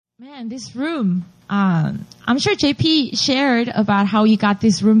Man, this room. I'm sure JP shared about how he got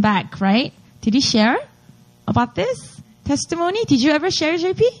this room back, right? Did he share about this testimony? Did you ever share,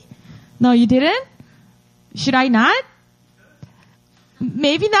 JP? No, you didn't? Should I not?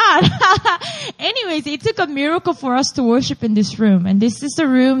 Maybe not. Anyways, it took a miracle for us to worship in this room. And this is a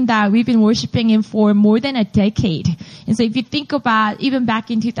room that we've been worshiping in for more than a decade. And so if you think about even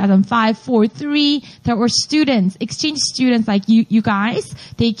back in 2005, 4, 3, there were students, exchange students like you guys.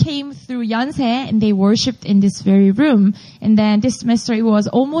 They came through Yonsei and they worshiped in this very room. And then this semester it was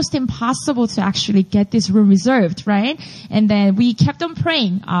almost impossible to actually get this room reserved, right? And then we kept on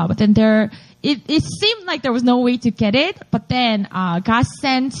praying. But then it seemed like there was no way to get it, but then God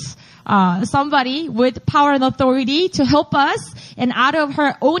sent somebody with power and authority to help us, and out of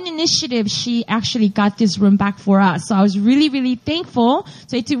her own initiative, she actually got this room back for us. So I was really, really thankful.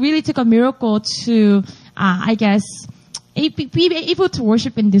 So it really took a miracle to, be able to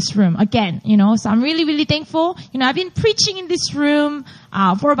worship in this room again, So I'm really, really thankful. I've been preaching in this room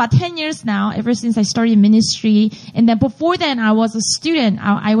for about 10 years now, ever since I started ministry. And then before then, I was a student.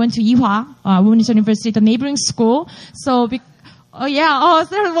 I went to Yihua Women's University, the neighboring school. So, there's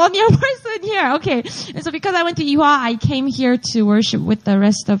 1 year person here. Okay. And so because I went to Yihua, I came here to worship with the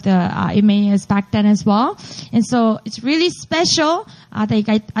rest of the Emmaus back then as well. And so it's really special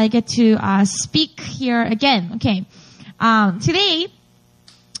that I get to speak here again. Okay. Today,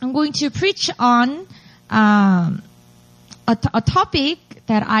 I'm going to preach on a topic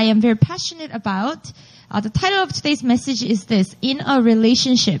that I am very passionate about. The title of today's message is this: In a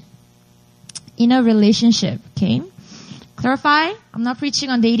Relationship. In a relationship, okay? Clarify, I'm not preaching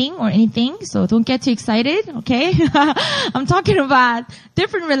on dating or anything, so don't get too excited, okay? I'm talking about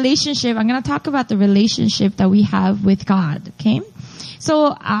different relationship. I'm going to talk about the relationship that we have with God, okay?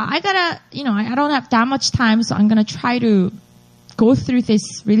 So, I don't have that much time, so I'm gonna try to go through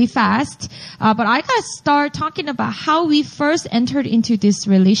this really fast. But I gotta start talking about how we first entered into this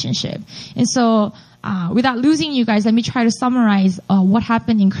relationship. And so, without losing you guys, let me try to summarize, what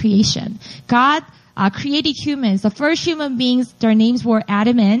happened in creation. God, created humans. The first human beings, their names were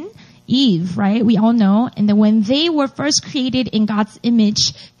Adam and Eve, right? We all know. And then when they were first created in God's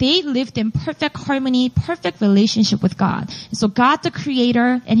image, they lived in perfect harmony, perfect relationship with God. And so God, the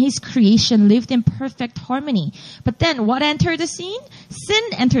creator, and his creation lived in perfect harmony. But then what entered the scene? Sin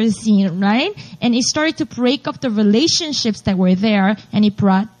entered the scene, right? And it started to break up the relationships that were there, and it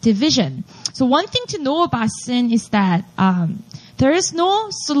brought division. So one thing to know about sin is that there is no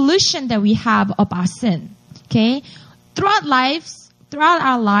solution that we have about sin, okay? Throughout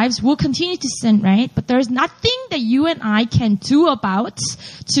our lives, we'll continue to sin, right? But there's nothing that you and I can do about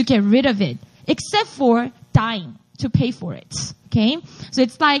to get rid of it, except for dying to pay for it, okay? So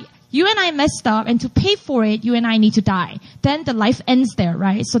it's like you and I messed up, and to pay for it, you and I need to die. Then the life ends there,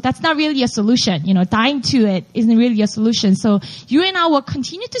 right? So that's not really a solution. Dying to it isn't really a solution. So you and I will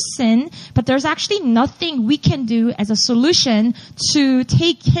continue to sin, but there's actually nothing we can do as a solution to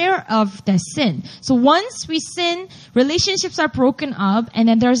take care of the sin. So once we sin, relationships are broken up, and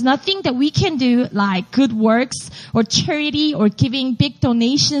then there's nothing that we can do like good works or charity or giving big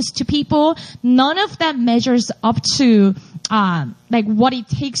donations to people. None of that measures up to what it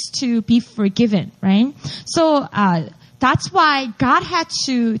takes to be forgiven, right? So, that's why God had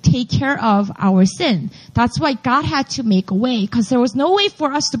to take care of our sin. That's why God had to make a way, because there was no way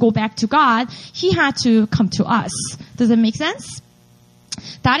for us to go back to God. He had to come to us. Does that make sense?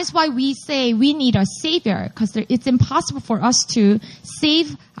 That is why we say we need a savior, because it's impossible for us to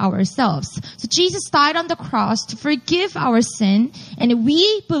save ourselves. So Jesus died on the cross to forgive our sin, and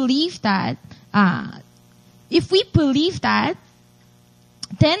we believe that, if we believe that,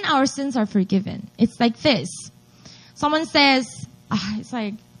 then our sins are forgiven. It's like this. Someone says, it's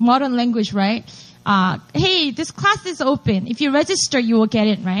like modern language, right? Hey, this class is open. If you register, you will get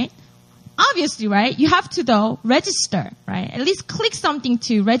in, right? Obviously, right? You have to, though, register, right? At least click something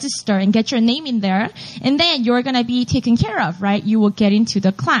to register and get your name in there. And then you're going to be taken care of, right? You will get into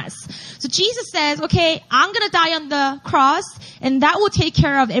the class. So Jesus says, okay, I'm going to die on the cross, and that will take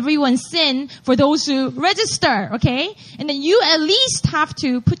care of everyone's sin for those who register, okay? And then you at least have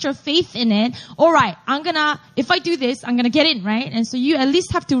to put your faith in it. All right, if I do this, I'm going to get in, right? And so you at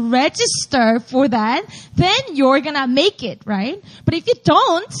least have to register for that. Then you're going to make it, right? But if you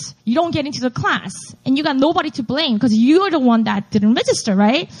don't get into the class, and you got nobody to blame because you're the one that didn't register,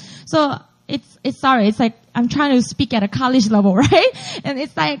 right? So it's like I'm trying to speak at a college level, right? And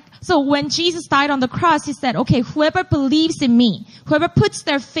it's like, so when Jesus died on the cross, he said, okay, whoever believes in me, whoever puts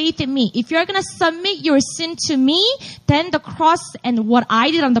their faith in me, if you're going to submit your sin to me, then the cross and what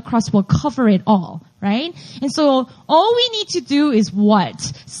I did on the cross will cover it all, right? And so all we need to do is what?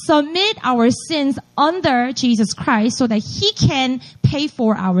 Submit our sins under Jesus Christ so that He can pay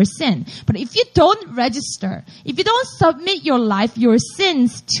for our sin. But if you don't register, if you don't submit your life, your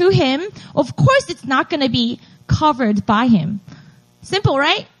sins to Him, of course it's not going to be covered by Him. Simple,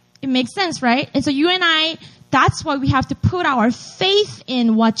 right? It makes sense, right? And so you and I, that's why we have to put our faith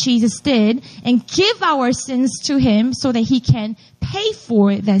in what Jesus did and give our sins to Him so that He can pay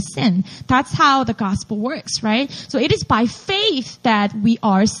for that sin. That's how the gospel works, right? So it is by faith that we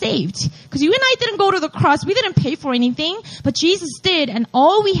are saved. Because you and I didn't go to the cross. We didn't pay for anything, but Jesus did. And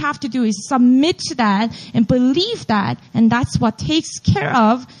all we have to do is submit to that and believe that. And that's what takes care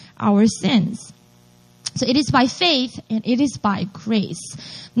of our sins. So it is by faith and it is by grace.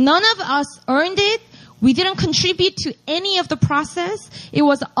 None of us earned it. We didn't contribute to any of the process. It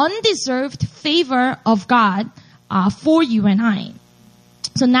was undeserved favor of God for you and I.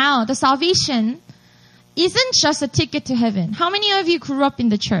 So now the salvation isn't just a ticket to heaven. How many of you grew up in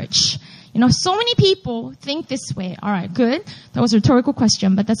the church? You know, so many people think this way. All right, good. That was a rhetorical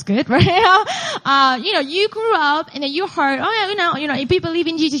question, but that's good, right? You know, you grew up and then you heard, oh yeah, you know, if you believe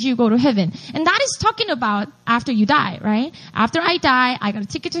in Jesus, you go to heaven. And that is talking about after you die, right? After I die, I got a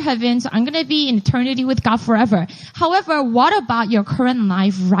ticket to heaven, so I'm going to be in eternity with God forever. However, what about your current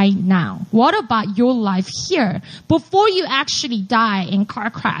life right now? What about your life here? Before you actually die in car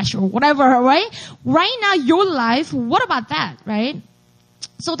crash or whatever, right? Right now, your life, what about that, right?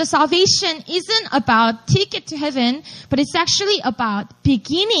 So the salvation isn't about ticket to heaven, but it's actually about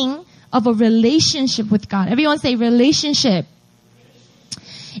beginning of a relationship with God. Everyone say relationship.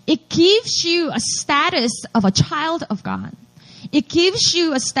 It gives you a status of a child of God. It gives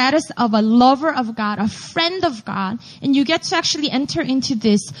you a status of a lover of God, a friend of God, and you get to actually enter into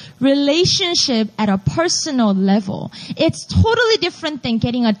this relationship at a personal level. It's totally different than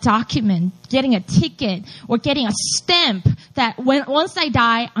getting a document, getting a ticket, or getting a stamp that once I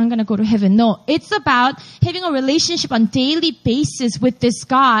die, I'm going to go to heaven. No, it's about having a relationship on a daily basis with this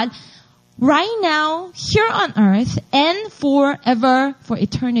God right now, here on earth, and forever, for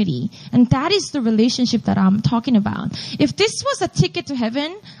eternity. And that is the relationship that I'm talking about. If this was a ticket to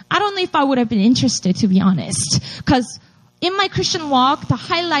heaven, I don't know if I would have been interested, to be honest. Because in my Christian walk, the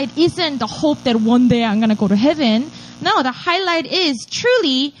highlight isn't the hope that one day I'm going to go to heaven. No, the highlight is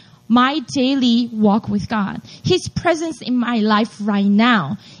truly my daily walk with God. His presence in my life right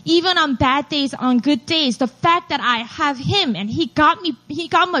now. Even on bad days, on good days, the fact that I have Him and He got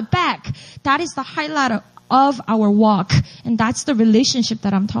my back, that is the highlight of our walk. And that's the relationship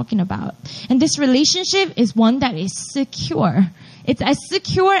that I'm talking about. And this relationship is one that is secure. It's as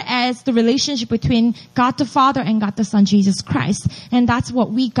secure as the relationship between God the Father and God the Son, Jesus Christ. And that's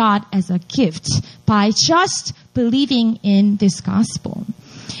what we got as a gift by just believing in this gospel.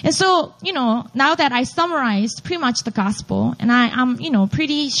 And so, you know, now that I summarized pretty much the gospel, and I'm, you know,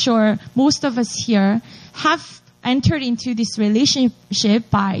 pretty sure most of us here have entered into this relationship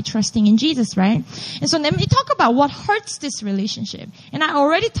by trusting in Jesus, right? And so let me talk about what hurts this relationship. And I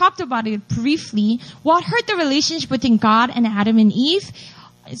already talked about it briefly. What hurt the relationship between God and Adam and Eve?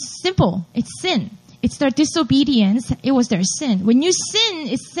 It's simple. It's sin. It's their disobedience. It was their sin. When you sin,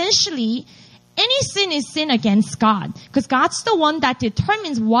 essentially, any sin is sin against God, because God's the one that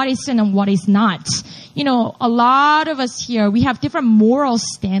determines what is sin and what is not. You know, a lot of us here, we have different moral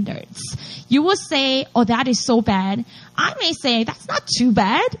standards. You will say, oh, that is so bad. I may say, that's not too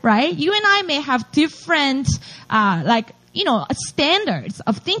bad, right? You and I may have different, standards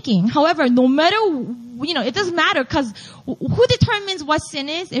of thinking. However, no matter, you know, it doesn't matter, because who determines what sin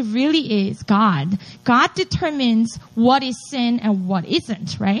is? It really is God. God determines what is sin and what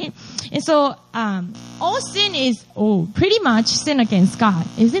isn't, right? And so, all sin is, pretty much sin against God.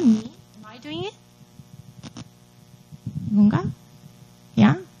 Is it me? Am I doing it? 뭔가?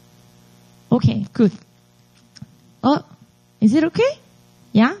 Yeah? Okay, good. Is it okay?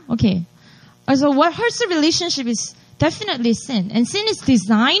 Yeah? Okay. So what hurts the relationship is definitely sin. And sin is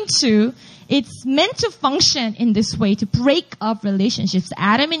designed to, it's meant to function in this way, to break up relationships.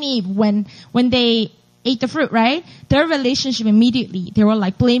 Adam and Eve, when they ate the fruit, right? Their relationship immediately, they were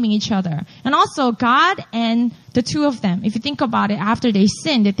like blaming each other. And also God and the two of them, if you think about it, after they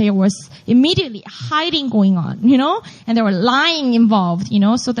sinned, that there was immediately hiding going on, you know? And there were lying involved, you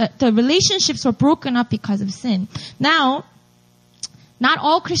know? So that the relationships were broken up because of sin. Now, not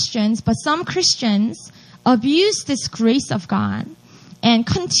all Christians, but some Christians abuse this grace of God and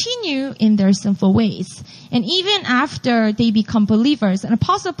continue in their sinful ways. And even after they become believers, and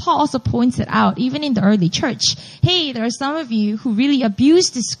Apostle Paul also points it out, even in the early church, hey, there are some of you who really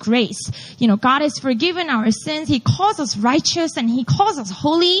abuse this grace. God has forgiven our sins. He calls us righteous and He calls us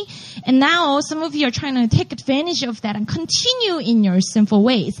holy. And now some of you are trying to take advantage of that and continue in your sinful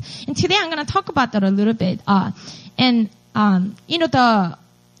ways. And today I'm going to talk about that a little bit.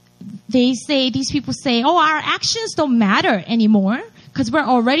 These people say, oh, our actions don't matter anymore because we're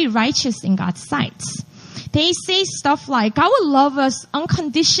already righteous in God's sight. They say stuff like, God will love us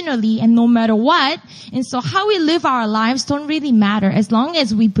unconditionally and no matter what. And so how we live our lives don't really matter as long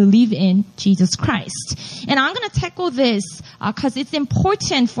as we believe in Jesus Christ. And I'm going to tackle this because it's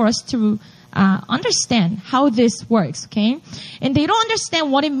important for us to understand how this works, okay? And they don't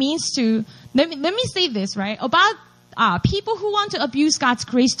understand what it means to, let me say this, right? About people who want to abuse God's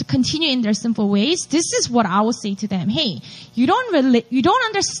grace to continue in their sinful ways, this is what I will say to them. Hey, you don't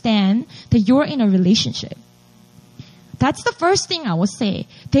understand that you're in a relationship. That's the first thing I will say.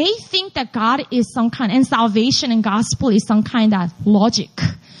 They think that God is some kind, and salvation and gospel is some kind of logic.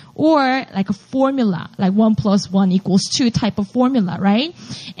 Or like a formula, like 1 + 1 = 2 type of formula, right?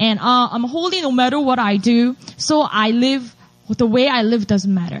 And I'm holy no matter what I do, so I live. The way I live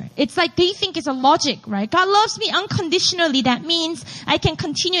doesn't matter. It's like they think it's a logic, right? God loves me unconditionally. That means I can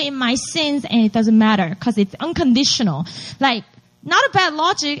continue in my sins and it doesn't matter because it's unconditional. Like, not a bad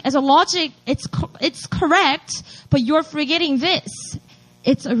logic. As a logic, it's correct, but you're forgetting this.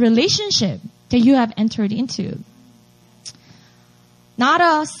 It's a relationship that you have entered into. Not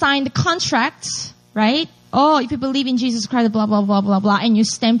a signed contract, right? Oh, if you believe in Jesus Christ, blah, blah, blah, blah, blah, and you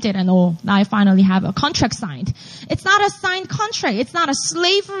stamped it and now I finally have a contract signed. It's not a signed contract. It's not a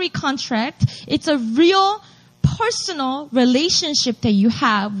slavery contract. It's a real personal relationship that you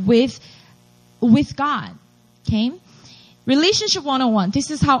have with God. Okay? Relationship 101.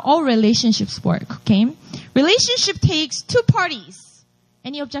 This is how all relationships work. Okay? Relationship takes two parties.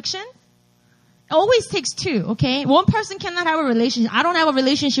 Any objection? It always takes two. Okay? One person cannot have a relationship. I don't have a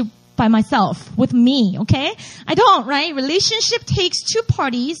relationship by myself, with me, okay? I don't, right? Relationship takes two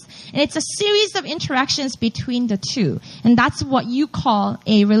parties, and it's a series of interactions between the two. And that's what you call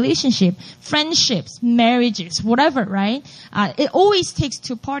a relationship. Friendships, marriages, whatever, right? It always takes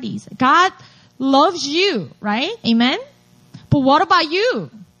two parties. God loves you, right? Amen? But what about you?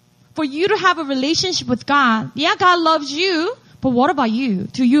 For you to have a relationship with God, yeah, God loves you, but what about you?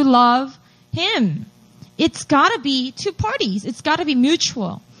 Do you love Him? It's gotta be two parties. It's gotta be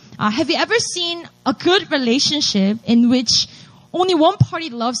mutual. Have you ever seen a good relationship in which only one party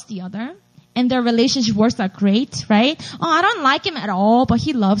loves the other and their relationship works out great, right? Oh, I don't like him at all, but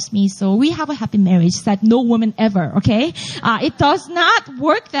he loves me, so we have a happy marriage. That no woman ever, okay? It does not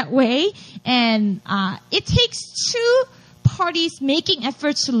work that way, and it takes two parties making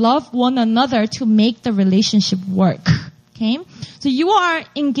efforts to love one another to make the relationship work. Okay? So you are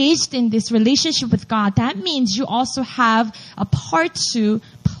engaged in this relationship with God. That means you also have a part to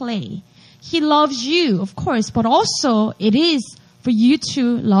play. He loves you, of course, but also it is for you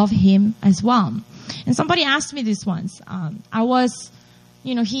to love Him as well. And somebody asked me this once.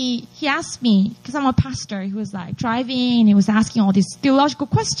 He asked me, because I'm a pastor, he was like driving and he was asking all these theological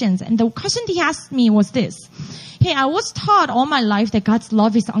questions. And the question he asked me was this. Hey, I was taught all my life that God's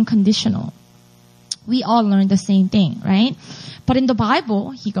love is unconditional. We all learned the same thing, right? But in the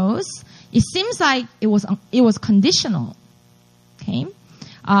Bible, he goes, it seems like it was conditional. Okay?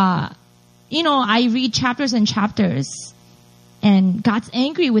 I read chapters and chapters, and God's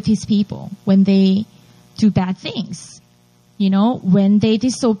angry with His people when they do bad things. When they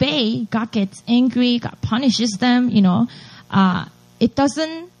disobey, God gets angry, God punishes them, It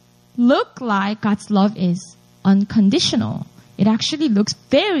doesn't look like God's love is unconditional. It actually looks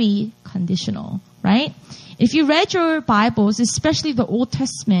very conditional, right? If you read your Bibles, especially the Old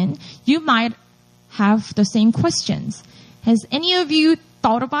Testament, you might have the same questions. Has any of you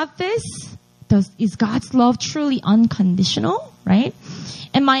thought about this? Is God's love truly unconditional, right?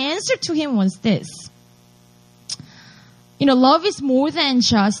 And my answer to him was this. Love is more than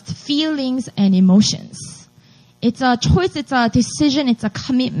just feelings and emotions. It's a choice, it's a decision, it's a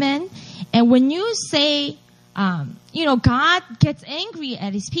commitment. And when you say, God gets angry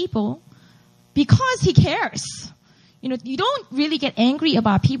at His people because He cares. You don't really get angry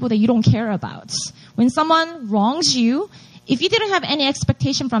about people that you don't care about. When someone wrongs you, if you didn't have any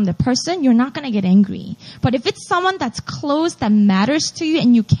expectation from the person, you're not going to get angry. But if it's someone that's close, that matters to you,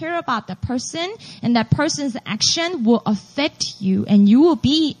 and you care about that person, and that person's action will affect you, and you will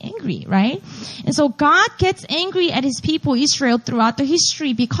be angry, right? And so God gets angry at his people Israel throughout the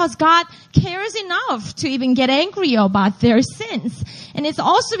history because God cares enough to even get angry about their sins. And it's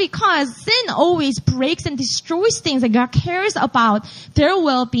also because sin always breaks and destroys things, and God cares about their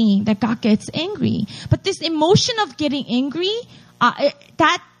well-being, that God gets angry. But this emotion of getting angry,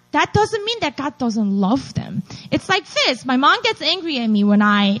 that doesn't mean that God doesn't love them. It's like this. My mom gets angry at me when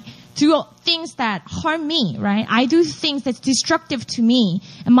I do things that harm me, right? I do things that's destructive to me.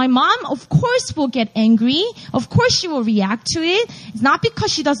 And my mom, of course, will get angry. Of course, she will react to it. It's not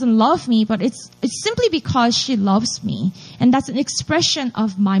because she doesn't love me, but it's simply because she loves me. And that's an expression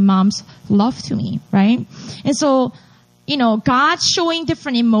of my mom's love to me, right? And so, God showing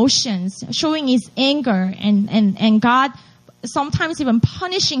different emotions, showing his anger, and God sometimes even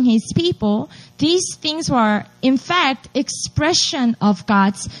punishing his people, these things were, in fact, expression of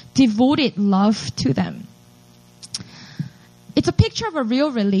God's devoted love to them. It's a picture of a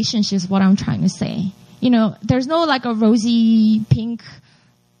real relationship is what I'm trying to say. There's no like a rosy pink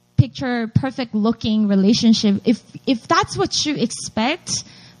picture, perfect looking relationship. If that's what you expect,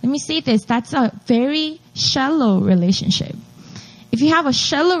 let me say this, that's a very shallow relationship. If you have a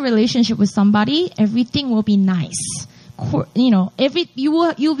shallow relationship with somebody, everything will be nice.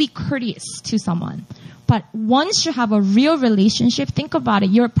 You'll be courteous to someone. But once you have a real relationship, think about it.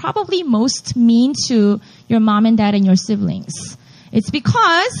 You're probably most mean to your mom and dad and your siblings. It's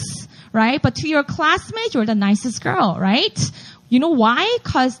because, right? But to your classmates, you're the nicest girl, right? You know why?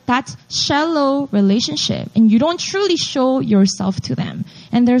 Because that's shallow relationship, and you don't truly show yourself to them.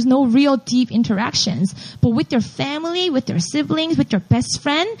 And there's no real deep interactions. But with your family, with your siblings, with your best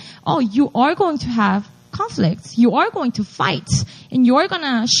friend, you are going to have conflicts. You are going to fight, and you're going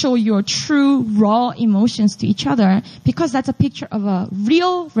to show your true raw emotions to each other, because that's a picture of a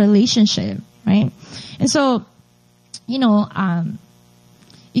real relationship, right? And so, if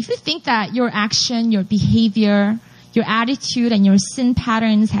you think that your action, your behavior, your attitude, and your sin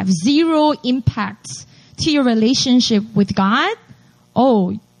patterns have zero impact to your relationship with God,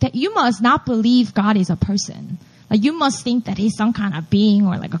 that you must not believe God is a person. Like, you must think that he's some kind of being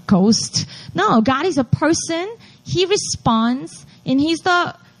or like a ghost. No, God is a person. He responds, and we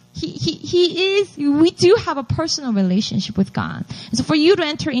do have a personal relationship with God. And so for you to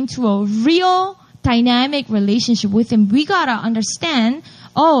enter into a real dynamic relationship with him, we gotta understand,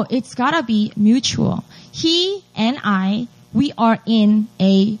 it's gotta be mutual. He and I, we are in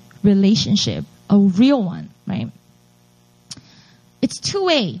a relationship, a real one, right? It's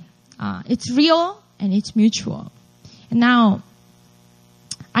two-way. It's real and it's mutual. And now,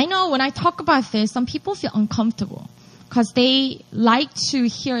 I know when I talk about this, some people feel uncomfortable because they like to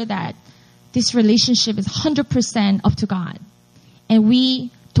hear that this relationship is 100% up to God and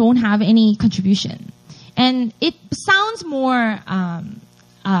we don't have any contribution. And it sounds more,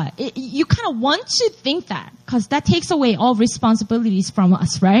 you kind of want to think that, because that takes away all responsibilities from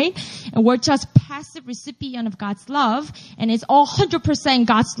us, right? And we're just passive recipient of God's love, and it's all 100%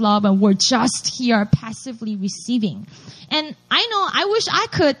 God's love, and we're just here passively receiving. And I know, I wish I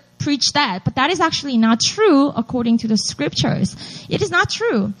could preach that, but that is actually not true according to the scriptures. It is not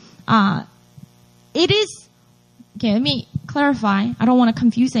true. It is, okay, let me clarify. I don't want to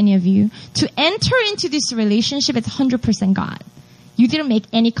confuse any of you. To enter into this relationship, it's 100% God. You didn't make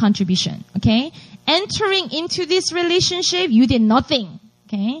any contribution, okay? Entering into this relationship, you did nothing,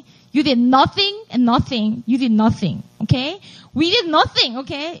 okay? You did nothing and nothing. You did nothing, okay? We did nothing,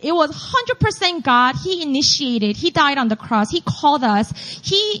 okay? It was 100% God. He initiated. He died on the cross. He called us.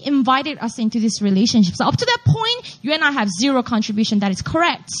 He invited us into this relationship. So up to that point, you and I have zero contribution. That is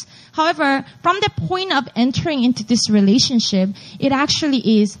correct. However, from the point of entering into this relationship, it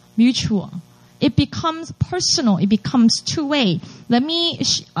actually is mutual. It becomes personal. It becomes two-way. Let me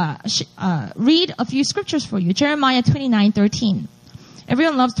read a few scriptures for you. Jeremiah 29:13.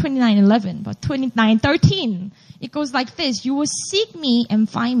 Everyone loves 29:11, but 29:13, it goes like this. You will seek me and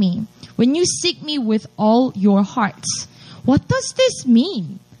find me when you seek me with all your hearts. What does this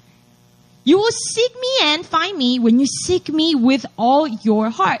mean? You will seek me and find me when you seek me with all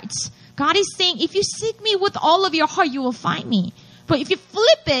your hearts. God is saying, if you seek me with all of your heart, you will find me. But if you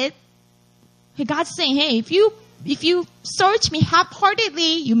flip it, God's saying, hey, if you search me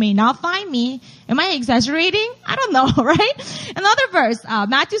half-heartedly, you may not find me. Am I exaggerating? I don't know, right? Another verse,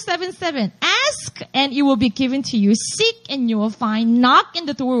 Matthew 7:7. Ask and it will be given to you. Seek and you will find. Knock and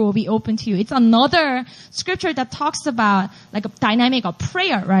the door will be open to you. It's another scripture that talks about like a dynamic of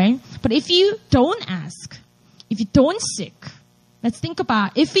prayer, right? But if you don't ask, if you don't seek, let's think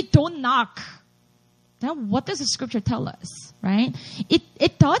about if we don't knock, then what does the scripture tell us, right?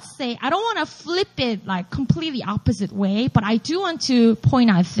 It does say, I don't want to flip it like completely opposite way, but I do want to point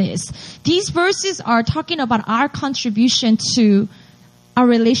out this. These verses are talking about our contribution to our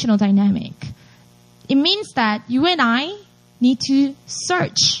relational dynamic. It means that you and I need to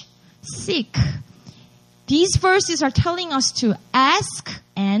search, seek. These verses are telling us to ask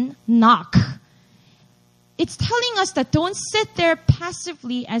and knock. It's telling us that don't sit there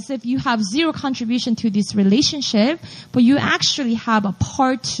passively as if you have zero contribution to this relationship, but you actually have a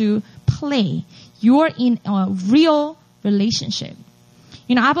part to play. You're in a real relationship.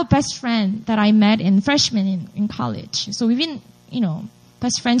 You know, I have a best friend that I met in freshman in college. So we've been,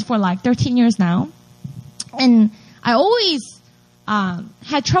 best friends for like 13 years now. And I always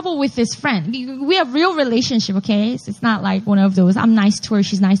had trouble with this friend. We have real relationship, okay? So it's not like one of those, I'm nice to her,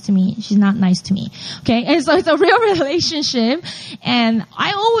 she's nice to me, she's not nice to me, okay? And so it's a real relationship. And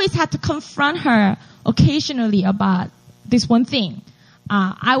I always had to confront her occasionally about this one thing.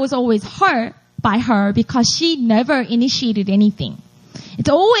 I was always hurt by her because she never initiated anything. It's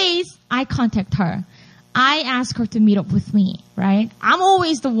always I contact her. I ask her to meet up with me, right? I'm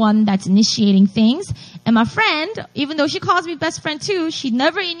always the one that's initiating things. And my friend, even though she calls me best friend too, she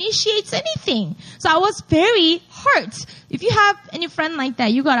never initiates anything. So I was very hurt. If you have any friend like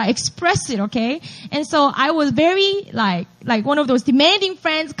that, you gotta express it, okay? And so I was very like one of those demanding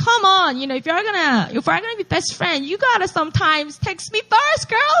friends. Come on, if we're gonna be best friend, you gotta sometimes text me first,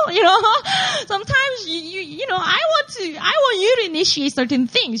 girl, Sometimes I want you to initiate certain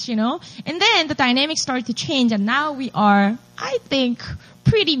things, And then the dynamics started to change, and now we are, I think,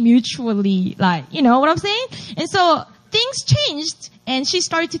 pretty mutually you know what I'm saying? And so things changed, and she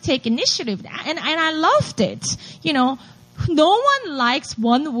started to take initiative, and I loved it. No one likes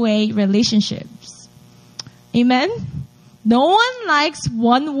one-way relationships. Amen? No one likes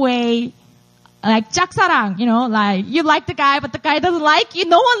one-way, like 짝사랑, you like the guy, but the guy doesn't like you.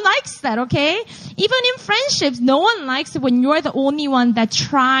 No one likes that, okay? Even in friendships, no one likes it when you're the only one that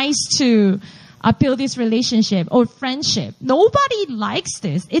tries to build this relationship or friendship. Nobody likes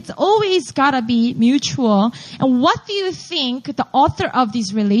this. It's always gotta be mutual. And what do you think the author of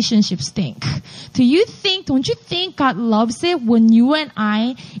these relationships think? Don't you think God loves it when you and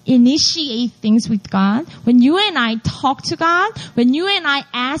I initiate things with God? When you and I talk to God? When you and I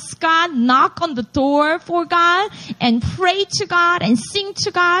ask God, knock on the door for God, and pray to God and sing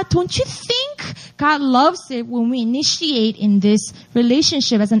to God? Don't you think God loves it when we initiate in this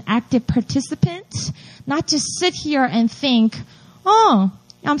relationship as an active participant? Not just sit here and think, oh,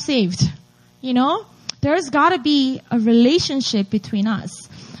 I'm saved. There's gotta be a relationship between us.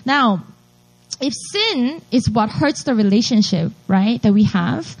 Now, if sin is what hurts the relationship, right, that we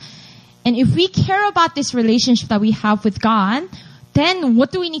have, and if we care about this relationship that we have with God, then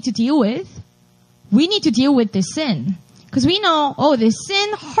what do we need to deal with? We need to deal with this sin. Because we know, this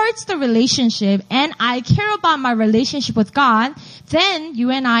sin hurts the relationship, and I care about my relationship with God, then you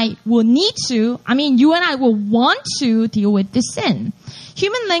and I will want to deal with this sin.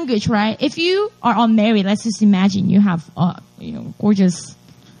 Human language, right? If you are unmarried, let's just imagine you have,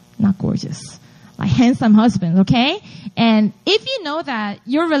 handsome husband, okay? And if you know that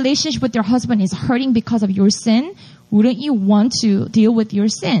your relationship with your husband is hurting because of your sin, wouldn't you want to deal with your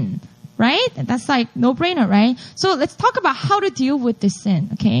sin? Right? That's like no-brainer, right? So let's talk about how to deal with this sin,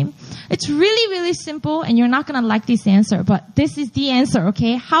 okay? It's really, really simple, and you're not gonna like this answer, but this is the answer,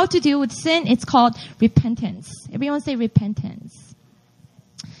 okay? How to deal with sin, it's called repentance. Everyone say repentance.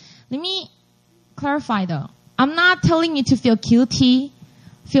 Let me clarify though. I'm not telling you to feel guilty,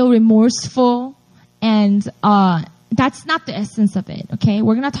 feel remorseful, and that's not the essence of it, okay?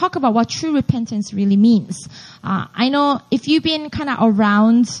 We're gonna talk about what true repentance really means. I know if you've been kind of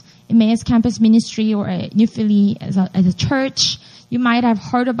around Emmaus Campus Ministry or New Philly as a church, you might have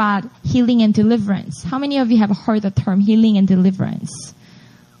heard about healing and deliverance. How many of you have heard the term healing and deliverance?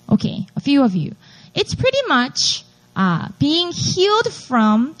 Okay, a few of you. It's pretty much being healed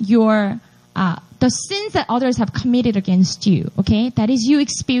from your the sins that others have committed against you, okay? That is you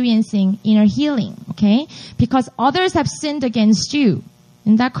experiencing inner healing, okay? Because others have sinned against you.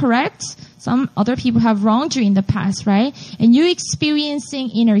 Isn't that correct? Some other people have wronged you in the past, right? And you experiencing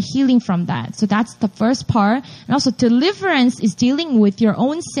inner healing from that. So that's the first part. And also deliverance is dealing with your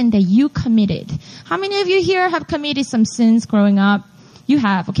own sin that you committed. How many of you here have committed some sins growing up? You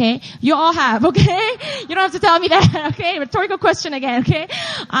have, okay? You all have, okay? You don't have to tell me that, okay? Rhetorical question again, okay?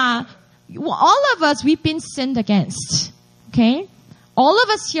 All of us, we've been sinned against, okay? All of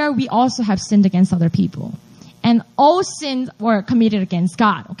us here, we also have sinned against other people. and all sins were committed against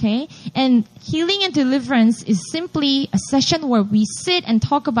God, okay? And healing and deliverance is simply a session where we sit and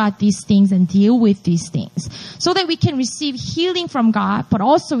talk about these things and deal with these things so that we can receive healing from God, but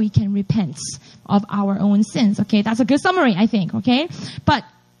also we can repent of our own sins, okay? That's a good summary, I think, okay? But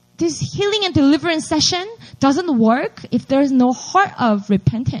this healing and deliverance session doesn't work if there's no heart of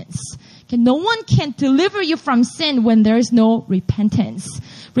repentance. Okay? No one can deliver you from sin when there's no repentance.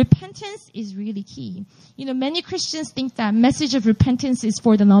 Repentance is really key. You know, many Christians think that message of repentance is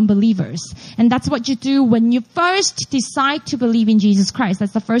for the non-believers. And that's what you do when you first decide to believe in Jesus Christ.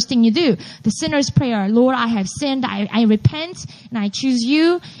 That's the first thing you do. The sinner's prayer. Lord, I have sinned. I repent and I choose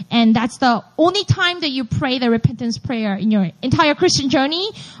you. And that's the only time that you pray the repentance prayer in your entire Christian journey.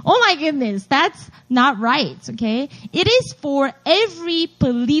 Oh my goodness, that's not right, okay? It is for every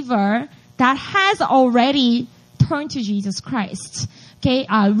believer that has already turned to Jesus Christ. Okay,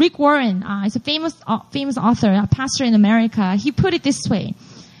 Rick Warren is a famous author, a pastor in America. He put it this way: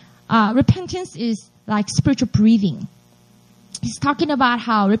 repentance is like spiritual breathing. He's talking about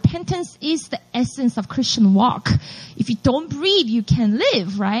how repentance is the essence of Christian walk. If you don't breathe, you can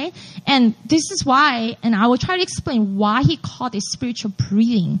live, right? And this is why, and I will try to explain why he called it spiritual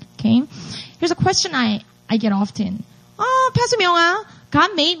breathing. Okay, here's a question I get often: oh, Pastor Myung-ah,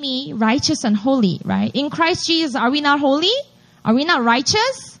 God made me righteous and holy, right? In Christ Jesus, are we not holy? Are we not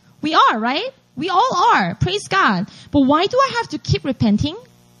righteous? We are, right? We all are. Praise God. But why do I have to keep repenting?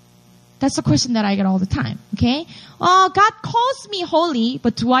 That's the question that I get all the time. Okay? Oh, God calls me holy,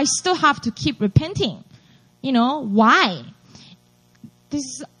 but do I still have to keep repenting? You know, why?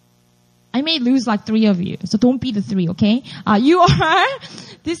 I may lose like 3 of you, so don't be the 3, okay?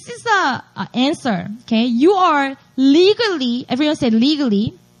 This is the answer, okay? You are legally, everyone say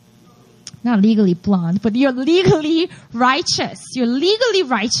legally, not legally blonde, but you're legally righteous. You're legally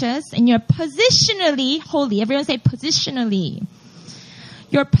righteous and you're positionally holy. Everyone say positionally.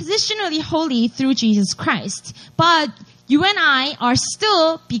 You're positionally holy through Jesus Christ. But you and I are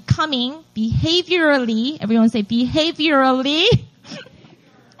still becoming behaviorally, everyone say behaviorally,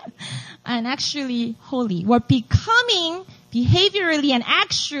 and actually holy. We're becoming behaviorally and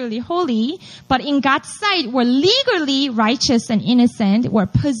actually holy, but in God's sight, we're legally righteous and innocent. We're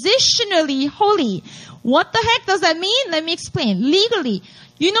positionally holy. What the heck does that mean? Let me explain. Legally,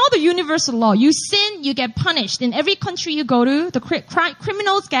 you know the universal law. You sin, you get punished. In every country you go to, the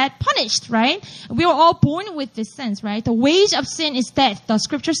criminals get punished, right? We are all born with this sense, right? The wage of sin is death. The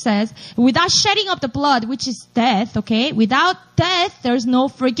scripture says, without shedding of the blood, which is death, okay? Without death, there's no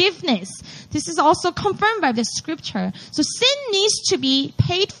forgiveness. This is also confirmed by the scripture. So sin needs to be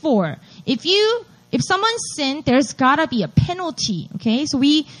paid for. If someone sinned, there's gotta be a penalty, okay? So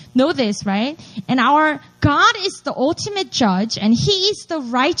we know this, right? And our God is the ultimate judge, and He is the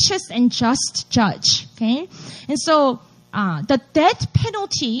righteous and just judge, okay? And so, the death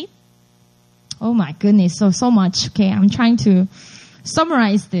penalty, oh my goodness, so much, okay? I'm trying to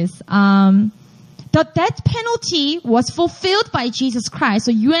summarize this. The death penalty was fulfilled by Jesus Christ.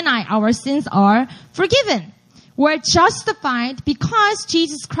 So you and I, our sins are forgiven. We're justified because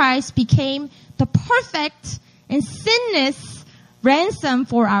Jesus Christ became the perfect and sinless ransom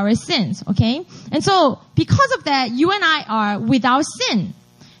for our sins, okay? And so, because of that, you and I are without sin.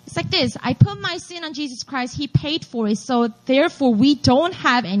 It's like this: I put my sin on Jesus Christ, He paid for it, so therefore we don't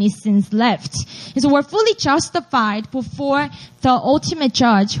have any sins left. And so we're fully justified before the ultimate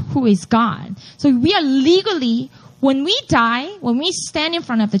judge, who is God. So we are legally, when we die, when we stand in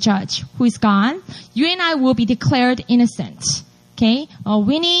front of the judge, who is God, you and I will be declared innocent. Okay?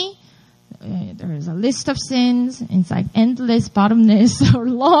 Winnie, there is a list of sins. It's like endless, bottomless, or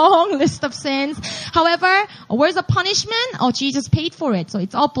long list of sins. However, where's the punishment? Oh, Jesus paid for it. So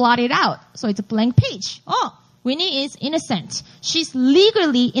it's all blotted out. So it's a blank page. Oh, Winnie is innocent. She's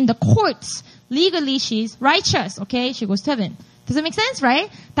legally in the courts. Legally, she's righteous. Okay? She goes to heaven. Does it make sense, right?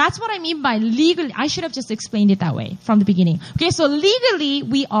 That's what I mean by legally. I should have just explained it that way from the beginning. Okay, so legally,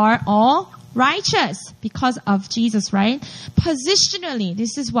 we are all righteous because of Jesus, right? Positionally,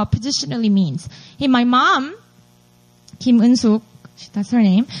 this is what positionally means. Hey, my mom, Kim Eun-suk, that's her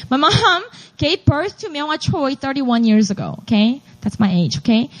name. My mom gave birth to Myung-ah Choi 31 years ago, okay? That's my age,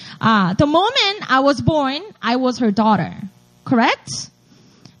 okay? The moment I was born, I was her daughter, correct?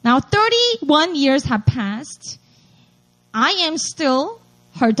 Now, 31 years have passed. I am still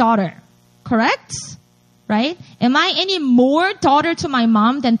her daughter, correct? Right? Am I any more daughter to my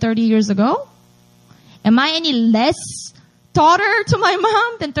mom than 30 years ago? Am I any less daughter to my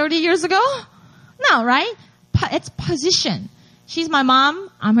mom than 30 years ago? No, right? It's position. She's my mom,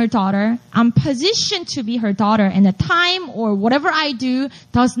 I'm her daughter. I'm positioned to be her daughter, and the time or whatever I do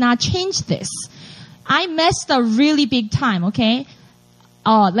does not change this. I messed a really big time, okay?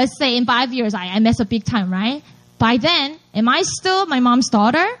 Let's say in 5 years, I messed a big time, right? By then, am I still my mom's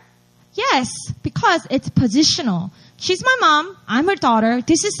daughter? Yes, because it's positional. She's my mom, I'm her daughter.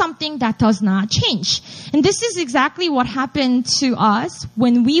 This is something that does not change. And this is exactly what happened to us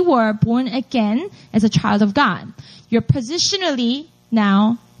when we were born again as a child of God. You're positionally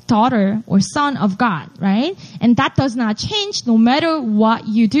now daughter or son of God, right? And that does not change no matter what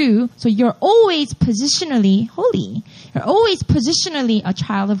you do. So you're always positionally holy. You're always positionally a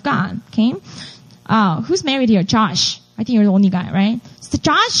child of God, okay? Who's married here? Josh. I think you're the only guy, right? So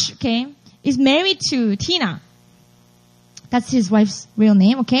Josh, okay, is married to Tina. That's his wife's real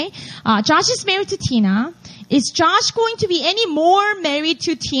name, okay? Josh is married to Tina. Is Josh going to be any more married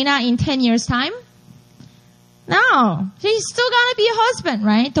to Tina in 10 years' time? No. He's still gonna be a husband,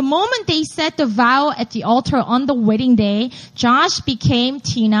 right? The moment they said the vow at the altar on the wedding day, Josh became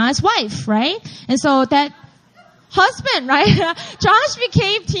Tina's wife, right? And so that husband, right? Josh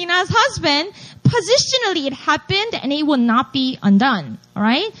became Tina's husband. Positionally, it happened and it will not be undone. All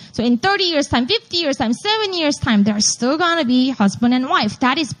right? So in 30 years time, 50 years time, 7 years time, they're still gonna be husband and wife.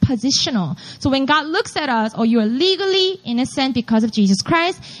 That is positional. So when God looks at us, you are legally innocent because of Jesus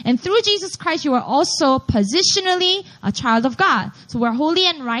Christ. And through Jesus Christ, you are also positionally a child of God. So we're holy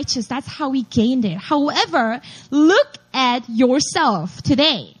and righteous. That's how we gained it. However, look at yourself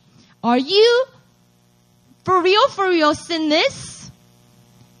today. Are you for real sinless?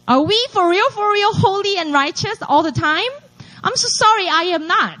 Are we for real holy and righteous all the time? I'm so sorry, I am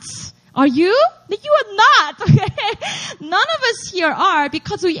not. Are you? You are not. Okay? None of us here are,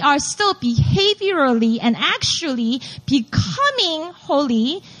 because we are still behaviorally and actually becoming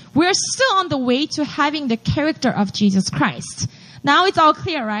holy. We're still on the way to having the character of Jesus Christ. Now it's all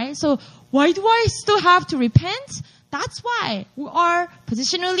clear, right? So why do I still have to repent? That's why we are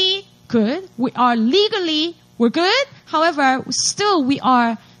positionally good. We are legally, we're good. However, still we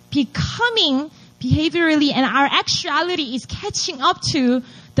are becoming behaviorally, and our actuality is catching up to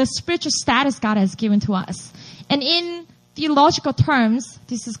the spiritual status God has given to us. And in theological terms,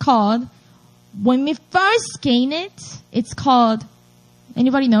 this is called, when we first gain it, it's called,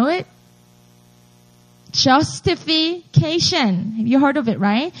 anybody know it? Justification. Have you heard of it,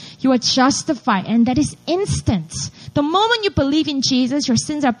 right? You are justified, and that is instant. The moment you believe in Jesus, your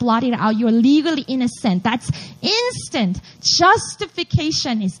sins are blotted out. You are legally innocent. That's instant.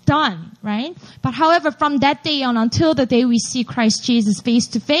 Justification is done, right? But however, from that day on until the day we see Christ Jesus face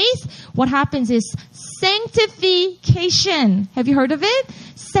to face, what happens is sanctification. Have you heard of it?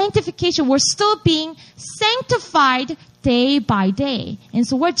 Sanctification. We're still being sanctified day by day. And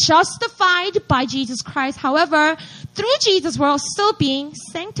so we're justified by Jesus Christ. However, through Jesus, we're still being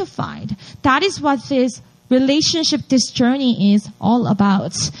sanctified. That is what this relationship, this journey is all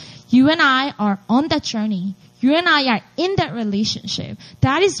about. You and I are on that journey. You and I are in that relationship.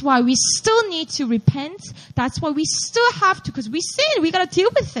 That is why we still need to repent. That's why we still have to, because we sin, we gotta deal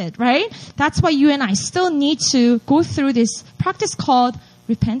with it, right? That's why you and I still need to go through this practice called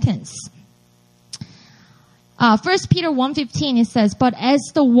repentance. 1 Peter 1:15, it says, but as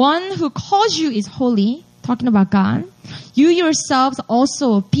the one who calls you is holy, talking about God, you yourselves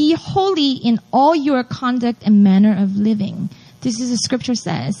also be holy in all your conduct and manner of living. This is what scripture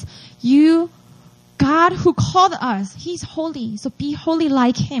says. God who called us, He's holy. So be holy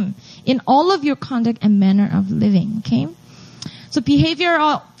like Him in all of your conduct and manner of living. Okay? So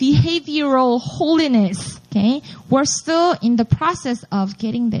behavioral holiness. Okay? We're still in the process of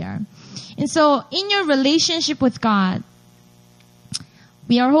getting there. And so in your relationship with God,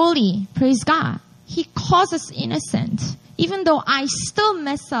 we are holy. Praise God. He calls us innocent. Even though I still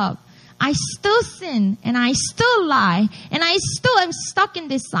mess up, I still sin, and I still lie, and I still am stuck in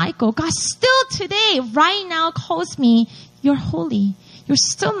this cycle, God still today, right now, calls me, you're holy. You're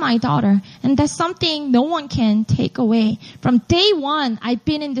still my daughter. And that's something no one can take away. From day one, I've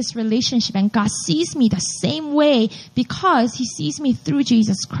been in this relationship, and God sees me the same way because He sees me through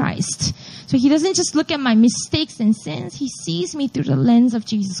Jesus Christ. So He doesn't just look at my mistakes and sins. He sees me through the lens of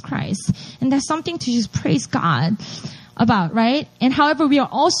Jesus Christ. And that's something to just praise God about, right? And however, we are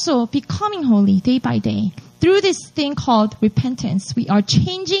also becoming holy day by day through this thing called repentance. We are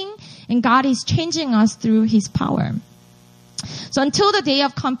changing, and God is changing us through His power. So until the day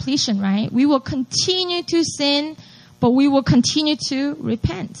of completion, right, we will continue to sin, but we will continue to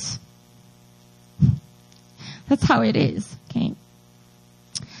repent. That's how it is, okay?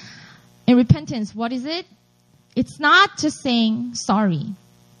 In repentance, what is it? It's not just saying sorry.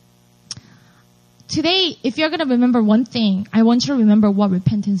 Today, if you're going to remember one thing, I want you to remember what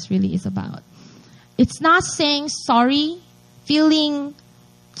repentance really is about. It's not saying sorry, feeling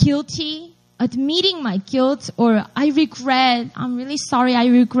guilty admitting my guilt or I regret, I'm really sorry, I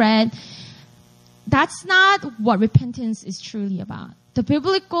regret. That's not what repentance is truly about. The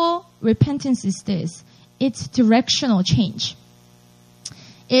biblical repentance is this. It's directional change.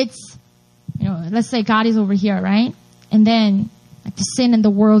 It's, let's say God is over here, right? And then like the sin and the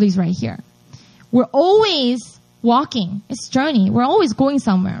world is right here. We're always walking. It's a journey. We're always going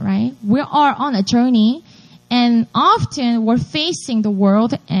somewhere, right? We are on a journey, and often we're facing the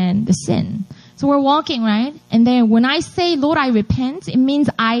world and the sin. So we're walking, right? And then when I say, Lord, I repent, it means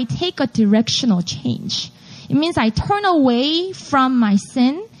I take a directional change. It means I turn away from my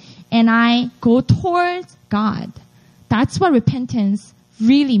sin and I go towards God. That's what repentance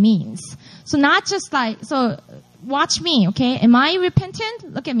really means. So not just so watch me, okay? Am I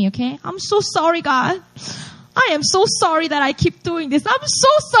repentant? Look at me, okay? I'm so sorry, God. I am so sorry that I keep doing this. I'm so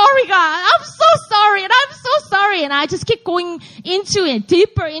sorry, God. I'm so sorry, and I'm so sorry. And I just keep going into it,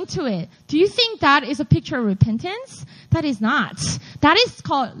 deeper into it. Do you think that is a picture of repentance? That is not. That is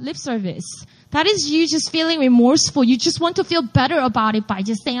called lip service. That is you just feeling remorseful. You just want to feel better about it by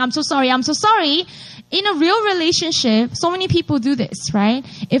just saying, I'm so sorry, I'm so sorry. In a real relationship, so many people do this, right?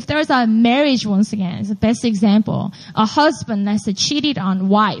 If there's a marriage, once again, it's the best example. A husband, let's say, cheated on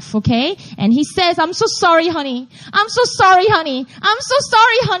wife, okay? And he says, I'm so sorry, honey. I'm so sorry, honey. I'm so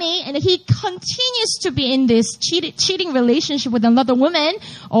sorry, honey. And he continues to be in this cheating relationship with another woman.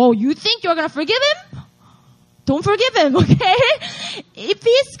 Oh, you think you're going to forgive him? Don't forgive him, okay? If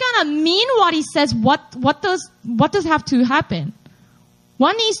he's gonna mean what he says, what does have to happen?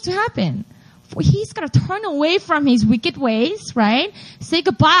 What needs to happen? He's gonna turn away from his wicked ways, right? Say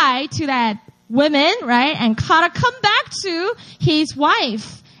goodbye to that woman, right? And gotta come back to his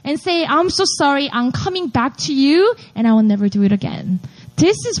wife and say, I'm so sorry, I'm coming back to you, and I will never do it again.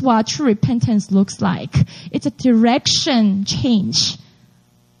 This is what true repentance looks like. It's a direction change.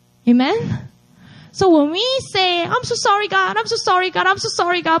 Amen? So when we say, I'm so sorry, God, I'm so sorry, God, I'm so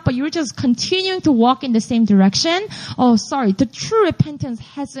sorry, God, but you're just continuing to walk in the same direction, oh, sorry, the true repentance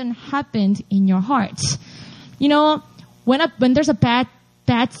hasn't happened in your heart. When there's a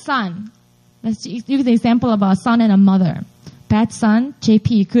bad son, let's use the example of a son and a mother. Bad son,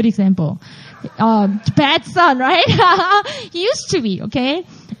 JP, good example. Bad son, right? He used to be, okay?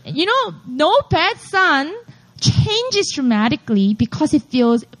 No bad son changes dramatically because he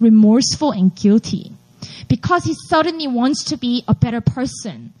feels remorseful and guilty. Because he suddenly wants to be a better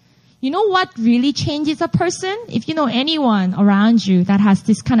person. You know what really changes a person? If you know anyone around you that has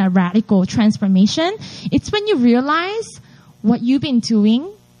this kind of radical transformation, it's when you realize what you've been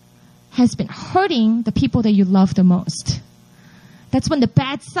doing has been hurting the people that you love the most. That's when the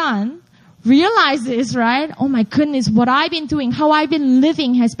bad son realizes, right? Oh my goodness, what I've been doing, how I've been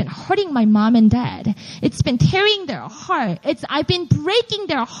living has been hurting my mom and dad. It's been tearing their heart. I've been breaking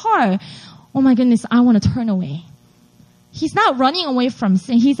their heart. Oh my goodness, I want to turn away. He's not running away from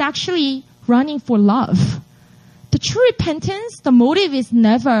sin. He's actually running for love. The true repentance, the motive is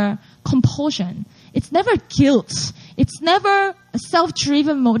never compulsion. It's never guilt. It's never a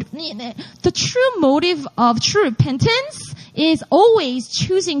self-driven motive. The true motive of true repentance is always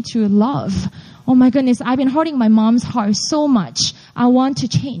choosing to love. Oh my goodness, I've been hurting my mom's heart so much. I want to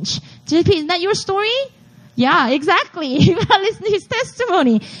change. JP, isn't that your story? Yeah, exactly. You gotta listen to his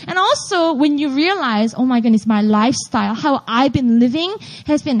testimony. And also, when you realize, oh my goodness, my lifestyle, how I've been living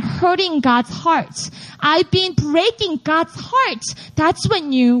has been hurting God's heart. I've been breaking God's heart. That's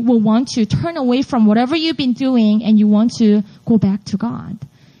when you will want to turn away from whatever you've been doing and you want to go back to God.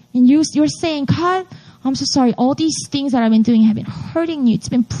 And you're saying, God, I'm so sorry. All these things that I've been doing have been hurting you. It's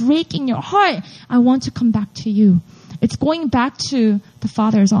been breaking your heart. I want to come back to you. It's going back to the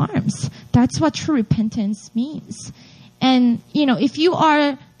Father's arms. That's what true repentance means. And, if you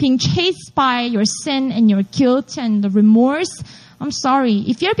are being chased by your sin and your guilt and the remorse, I'm sorry.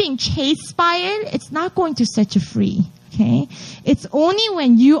 If you're being chased by it, it's not going to set you free. Okay? It's only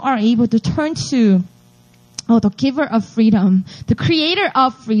when you are able to turn to the giver of freedom, the creator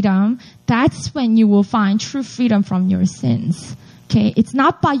of freedom, that's when you will find true freedom from your sins. Okay? It's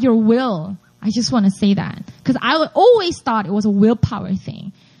not by your will. I just want to say that. Because I always thought it was a willpower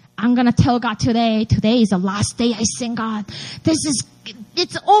thing. I'm going to tell God today is the last day I sin, God.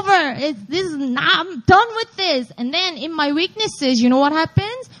 It's over. I'm done with this. And then in my weaknesses, you know what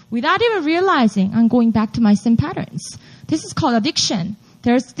happens? Without even realizing, I'm going back to my sin patterns. This is called addiction.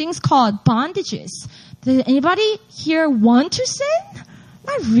 There's things called bondages. Does anybody here want to sin?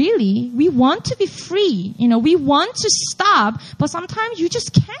 Not really. We want to be free. We want to stop, but sometimes you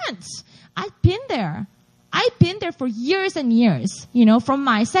just can't. I've been there. I've been there for years and years, from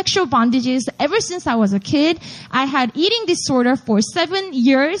my sexual bondages. Ever since I was a kid, I had eating disorder for 7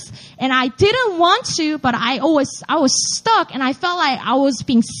 years, and I didn't want to, but I was stuck, and I felt like I was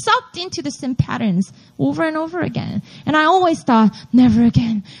being sucked into the same patterns over and over again. And I always thought, never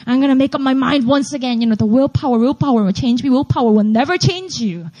again. I'm going to make up my mind once again. The willpower will change me. Willpower will never change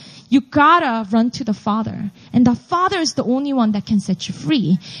you. You gotta run to the Father. And the Father is the only one that can set you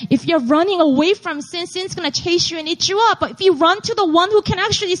free. If you're running away from sin, sin's gonna chase you and eat you up. But if you run to the one who can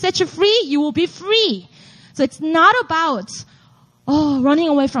actually set you free, you will be free. So it's not about, running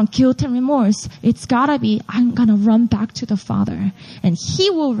away from guilt and remorse. It's gotta be, I'm gonna run back to the Father. And He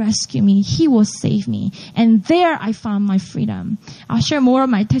will rescue me. He will save me. And there I found my freedom. I'll share more of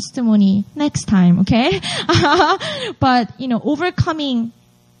my testimony next time, okay? But, overcoming,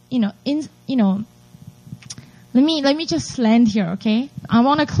 let me just land here, okay? I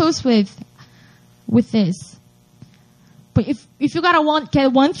want to close with this. But if you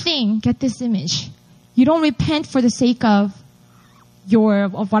get one thing, get this image. You don't repent for the sake of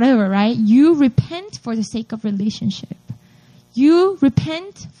whatever, right? You repent for the sake of relationship. You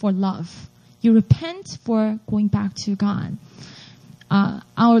repent for love. You repent for going back to God.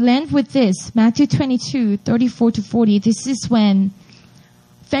 I'll land with this. Matthew 22:34-40. This is when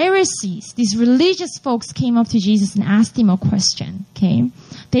Pharisees, these religious folks, came up to Jesus and asked him a question, okay?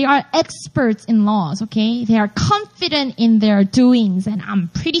 They are experts in laws, okay? They are confident in their doings, and I'm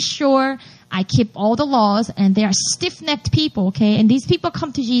pretty sure I keep all the laws, and they are stiff-necked people, okay? And these people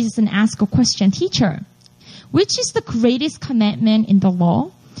come to Jesus and ask a question, Teacher, which is the greatest commandment in the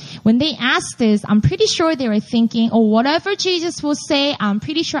law? When they asked this, I'm pretty sure they were thinking, whatever Jesus will say, I'm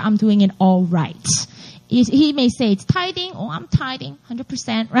pretty sure I'm doing it all right. He may say it's tithing. I'm tithing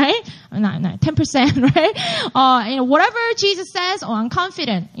 100%, right? Not 10%, right? Whatever Jesus says, I'm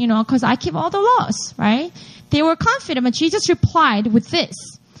confident, because I keep all the laws, right? They were confident, but Jesus replied with this: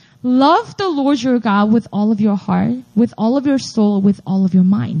 love the Lord your God with all of your heart, with all of your soul, with all of your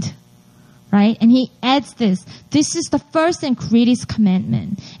mind. Right? And he adds this. This is the first and greatest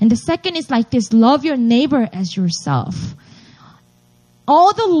commandment. And the second is like this: love your neighbor as yourself.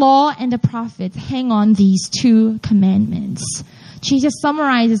 All the law and the prophets hang on these two commandments. Jesus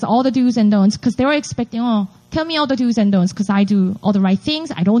summarizes all the do's and don'ts because they were expecting, tell me all the do's and don'ts because I do all the right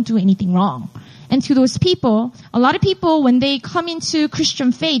things. I don't do anything wrong. And to those people, a lot of people, when they come into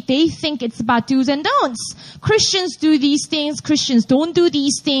Christian faith, they think it's about do's and don'ts. Christians do these things, Christians don't do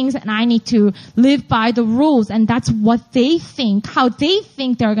these things, and I need to live by the rules. And that's what they think, how they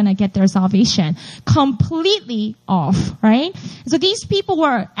think they're going to get their salvation. Completely off, right? So these people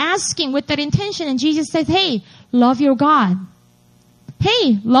were asking with that intention, and Jesus says, hey, love your God.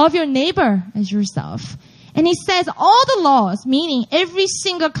 Hey, love your neighbor as yourself. And he says all the laws, meaning every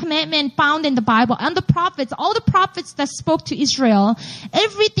single commandment found in the Bible and the prophets, all the prophets that spoke to Israel,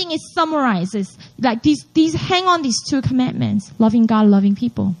 everything is summarized. Like these hang on these two commandments: loving God, loving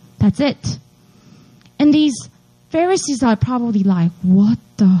people. That's it. And these Pharisees are probably like, what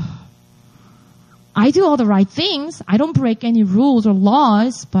the? I do all the right things. I don't break any rules or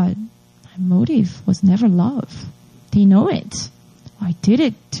laws, but my motive was never love. They know it. I did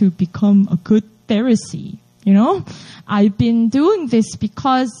it to become a good Pharisee. I've been doing this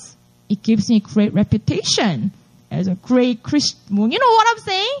because it gives me great reputation as a great Christian. You know what I'm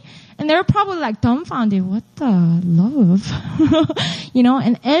saying? And they're probably like dumbfounded. What the love?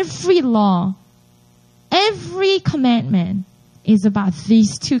 And every law, every commandment is about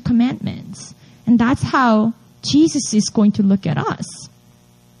these two commandments. And that's how Jesus is going to look at us.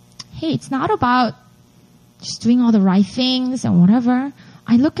 Hey, it's not about just doing all the right things and whatever.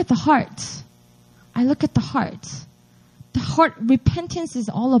 I look at the heart. I look at the heart. The heart, repentance is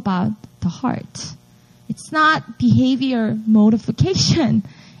all about the heart. It's not behavior modification.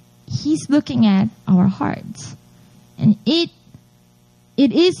 He's looking at our hearts. And it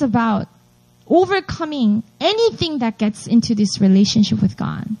is about overcoming anything that gets into this relationship with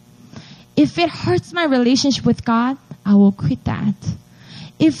God. If it hurts my relationship with God, I will quit that.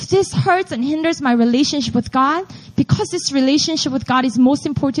 If this hurts and hinders my relationship with God, because this relationship with God is most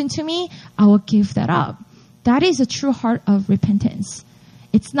important to me, I will give that up. That is a true heart of repentance.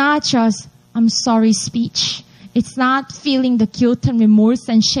 It's not just, I'm sorry speech. It's not feeling the guilt and remorse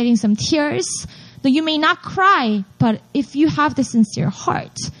and shedding some tears. Though you may not cry, but if you have the sincere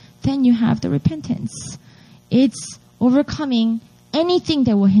heart, then you have the repentance. It's overcoming anything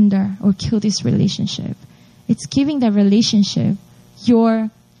that will hinder or kill this relationship. It's giving the relationship your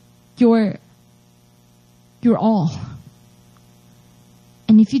all.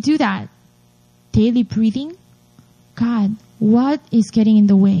 And if you do that, daily breathing, God, what is getting in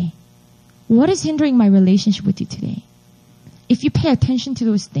the way? What is hindering my relationship with you today? If you pay attention to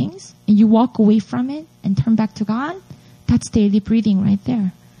those things and you walk away from it and turn back to God, that's daily breathing right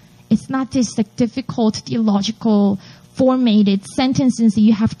there. It's not this like difficult theological formatted sentences that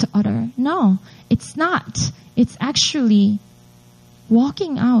you have to utter. No, it's not. It's actually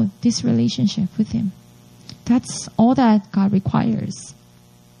walking out this relationship with Him. That's all that God requires.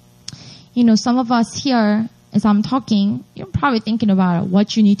 You know, some of us here, as I'm talking, you're probably thinking about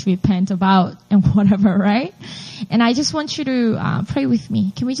what you need to repent about and whatever, right? And I just want you to pray with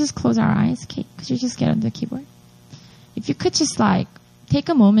me. Can we just close our eyes? Kate, could you just get on the keyboard? If you could just take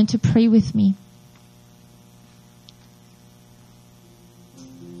a moment to pray with me.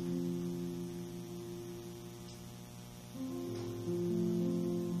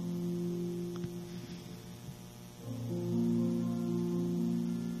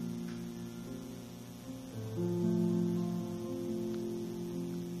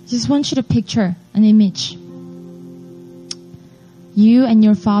 Just want you to picture an image. You and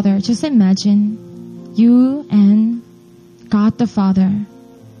your Father. Just imagine you and God the Father,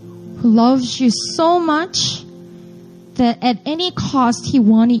 who loves you so much that at any cost He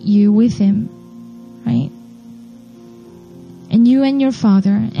wanted you with Him, right? And you and your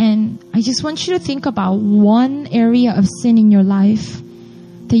Father. And I just want you to think about one area of sin in your life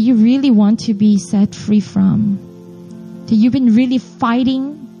that you really want to be set free from, that you've been really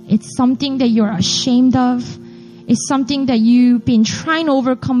fighting. It's something that you're ashamed of. It's something that you've been trying to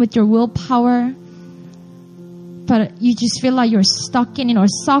overcome with your willpower, but you just feel like you're stuck in it or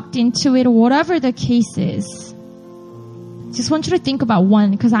sucked into it, or whatever the case is. Just want you to think about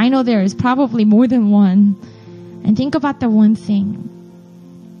one, because I know there is probably more than one. And think about the one thing.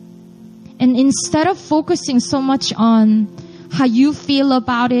 And instead of focusing so much on how you feel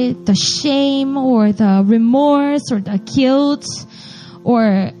about it, the shame or the remorse or the guilt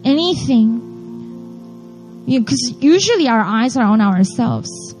or anything, because usually our eyes are on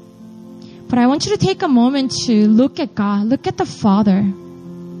ourselves. But I want you to take a moment to look at God, look at the Father.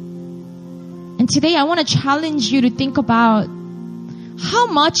 And today I want to challenge you to think about how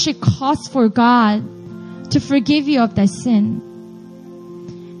much it costs for God to forgive you of that sin.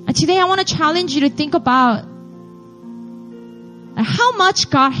 And today I want to challenge you to think about how much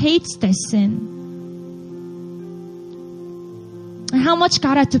God hates that sin. And how much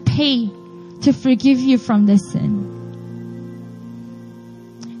God had to pay to forgive you from this sin.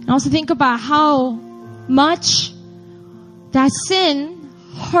 And also think about how much that sin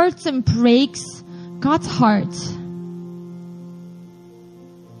hurts and breaks God's heart.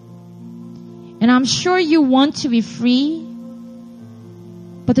 And I'm sure you want to be free.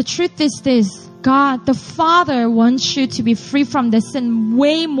 But the truth is this: God, the Father, wants you to be free from the sin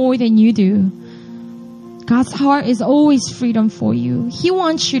way more than you do. God's heart is always freedom for you. He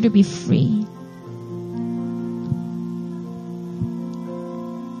wants you to be free.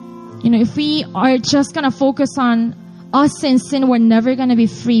 You know, if we are just going to focus on us and sin, we're never going to be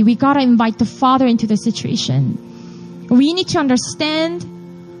free. We got to invite the Father into the situation. We need to understand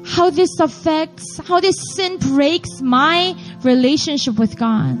how this affects, how this sin breaks my relationship with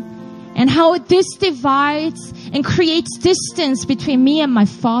God, and how this divides and creates distance between me and my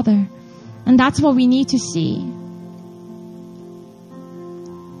Father. And that's what we need to see.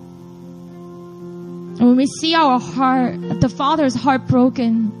 And when we see our heart, the Father's heart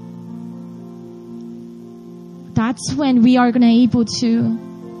broken, that's when we are going to be able to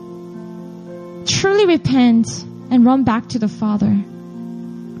truly repent and run back to the Father.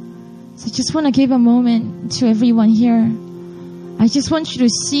 So I just want to give a moment to everyone here. I just want you to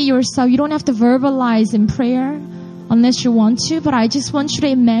see yourself. You don't have to verbalize in prayer unless you want to, but I just want you to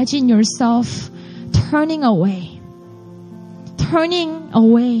imagine yourself turning away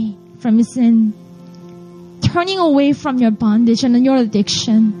from sin, turning away from your bondage and your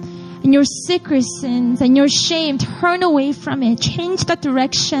addiction and your secret sins and your shame. Turn away from it. Change the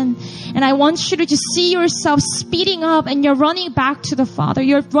direction. And I want you to just see yourself speeding up, and you're running back to the Father.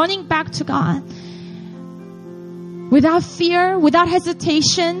 You're running back to God. Without fear, without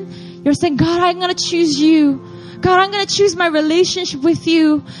hesitation, you're saying, God, I'm going to choose you. God, I'm going to choose my relationship with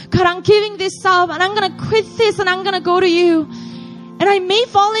you. God, I'm giving this up, and I'm going to quit this, and I'm going to go to you. And I may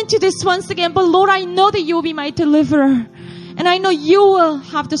fall into this once again, but Lord, I know that you will be my deliverer. And I know you will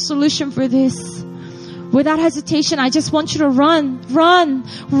have the solution for this. Without hesitation, I just want you to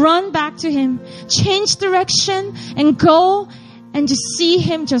run back to Him. Change direction and go and just see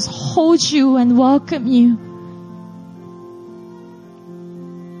Him just hold you and welcome you.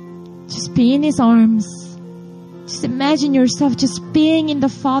 Just be in His arms. Just imagine yourself just being in the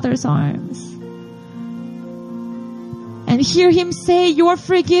Father's arms. And and hear Him say, "You're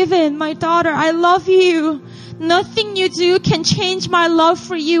forgiven, my daughter. I love you. Nothing you do can change my love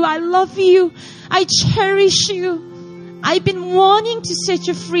for you. I love you. I cherish you. I've been wanting to set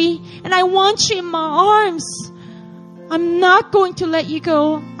you free, and I want you in my arms. I'm not going to let you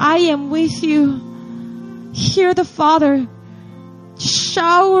go. I am with you." Hear the Father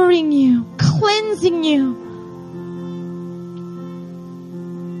showering you, cleansing you.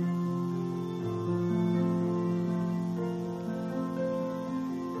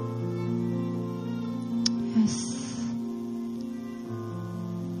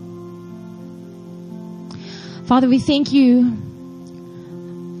 Father, we thank you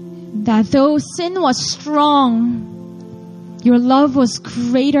that though sin was strong, your love was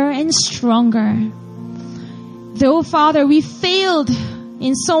greater and stronger. Though, Father, we failed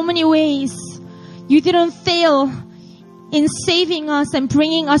in so many ways, you didn't fail in saving us and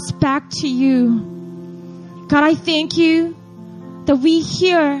bringing us back to you. God, I thank you that we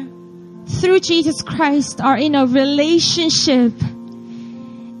here, through Jesus Christ, are in a relationship.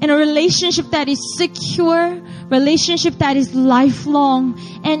 In a relationship that is secure, relationship that is lifelong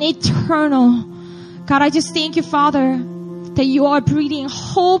and eternal. God, I just thank you, Father, that you are breathing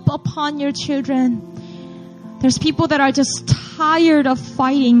hope upon your children. There's people that are just tired of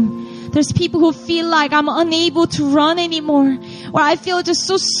fighting. There's people who feel like I'm unable to run anymore. Or I feel just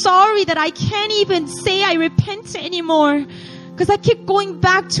so sorry that I can't even say I repent anymore, because I keep going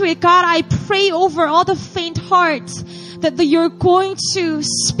back to it. God, I pray over all the faint hearts that you're going to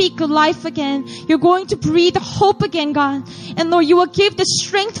speak life again. You're going to breathe hope again, God. And Lord, you will give the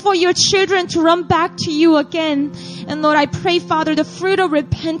strength for your children to run back to you again. And Lord, I pray, Father, the fruit of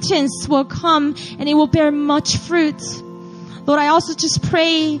repentance will come and it will bear much fruit. Lord, I also just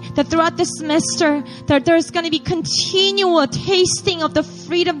pray that throughout this semester that there's going to be continual tasting of the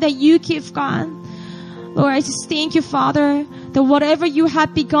freedom that you give, God. Lord, I just thank you, Father, that whatever you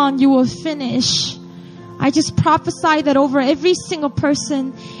have begun, you will finish. I just prophesy that over every single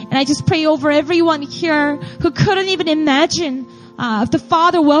person. And I just pray over everyone here who couldn't even imagine the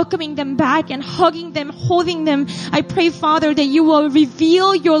Father welcoming them back and hugging them, holding them. I pray, Father, that you will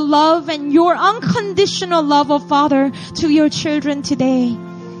reveal your love and your unconditional love, oh Father, to your children today.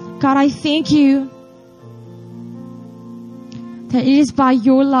 God, I thank you that it is by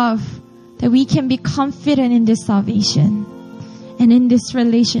your love that we can be confident in this salvation and in this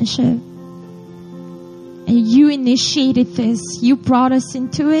relationship. And you initiated this. You brought us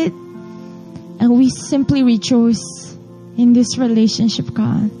into it. And we simply rejoice in this relationship,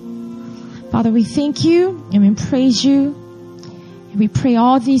 God. Father, we thank you and we praise you. And we pray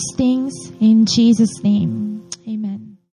all these things in Jesus' name.